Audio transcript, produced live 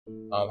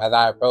As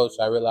I approached,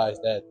 I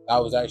realized that I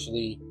was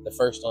actually the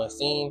first on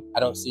scene. I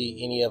don't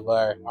see any of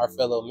our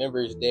fellow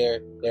members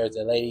there. There's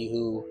a lady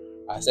who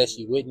said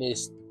she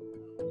witnessed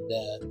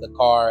the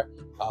car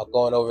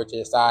going over to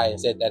the side and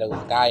said that it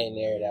was a guy in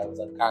there that was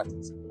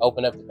unconscious.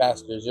 Open up the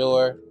passenger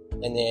door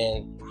and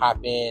then hop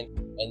in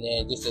and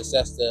then just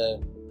assess the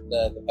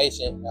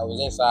patient that was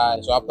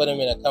inside. So I put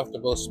him in a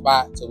comfortable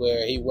spot to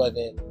where he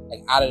wasn't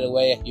like out of the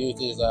way. I used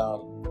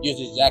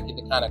his jacket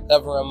to kind of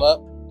cover him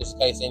up just in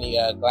case any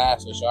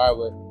glass or shard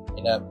would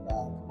end up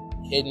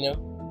hitting him.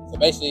 So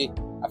basically,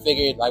 I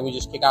figured like we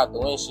just kick out the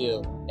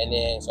windshield, and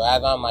then so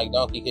as I'm like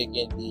donkey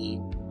kicking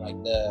the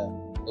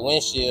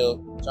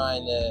windshield,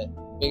 trying to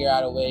figure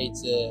out a way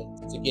to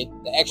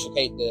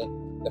extricate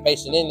the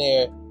patient in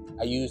there,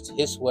 I used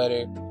his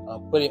sweater,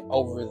 put it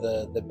over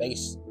the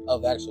base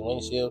of the actual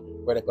windshield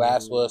where the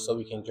glass was, so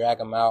we can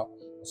drag him out.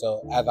 So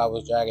as I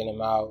was dragging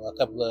him out, a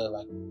couple of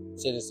like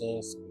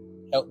citizens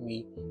helped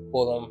me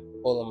pull him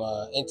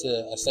into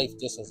a safe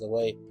distance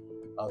away,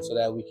 so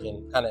that we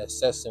can kind of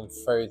assess him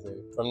further.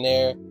 From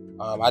there,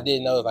 I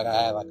did notice like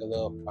I had like a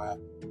little my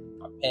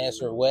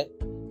pants were wet,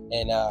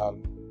 and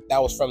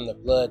that was from the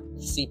blood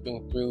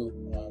seeping through.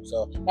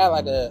 So I had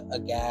like a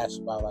gash,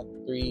 about like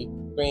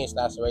 3-inch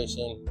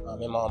laceration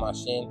on my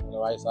shin on the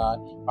right side,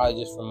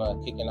 probably just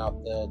from kicking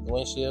out the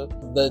windshield.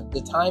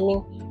 The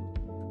timing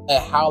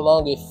and how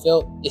long it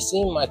felt, it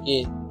seemed like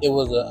it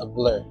was a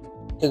blur.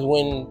 Because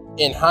when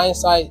in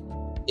hindsight,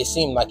 it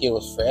seemed like it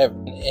was forever,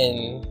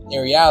 and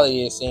in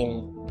reality, it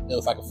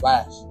was like a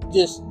flash.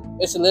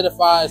 It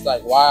solidifies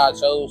like why I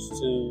chose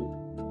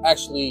to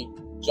actually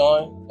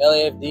join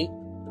LAFD,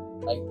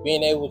 like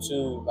being able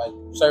to like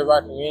serve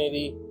our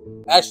community,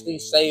 actually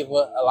save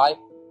a life,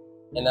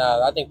 and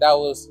I think that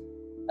was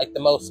like the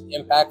most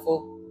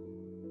impactful.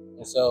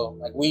 And so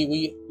like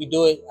we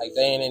do it like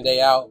day in and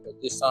day out,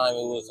 but this time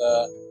it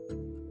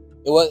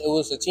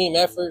was a team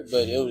effort,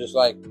 but it was just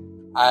like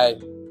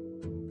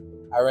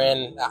I ran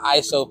an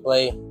ISO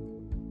play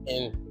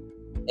in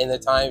the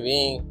time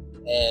being,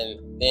 and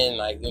then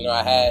like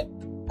I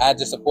had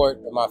the support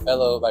of my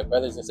fellow like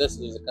brothers and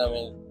sisters to come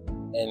in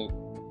and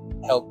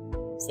help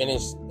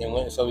finish and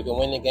win, so we can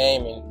win the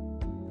game and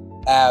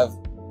have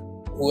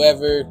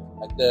whoever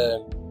like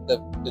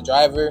the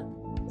driver,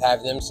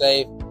 have them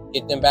safe,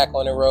 get them back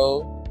on the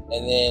road,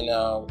 and then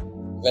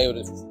was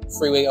able to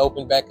freeway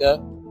open back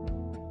up.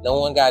 No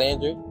one got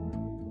injured.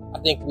 I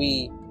think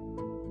we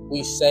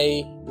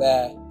say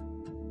that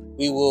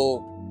we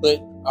will put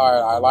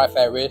our life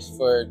at risk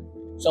for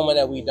someone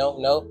that we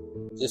don't know,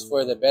 just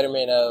for the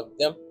betterment of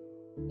them.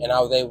 And I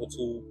was able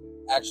to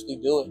actually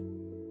do it.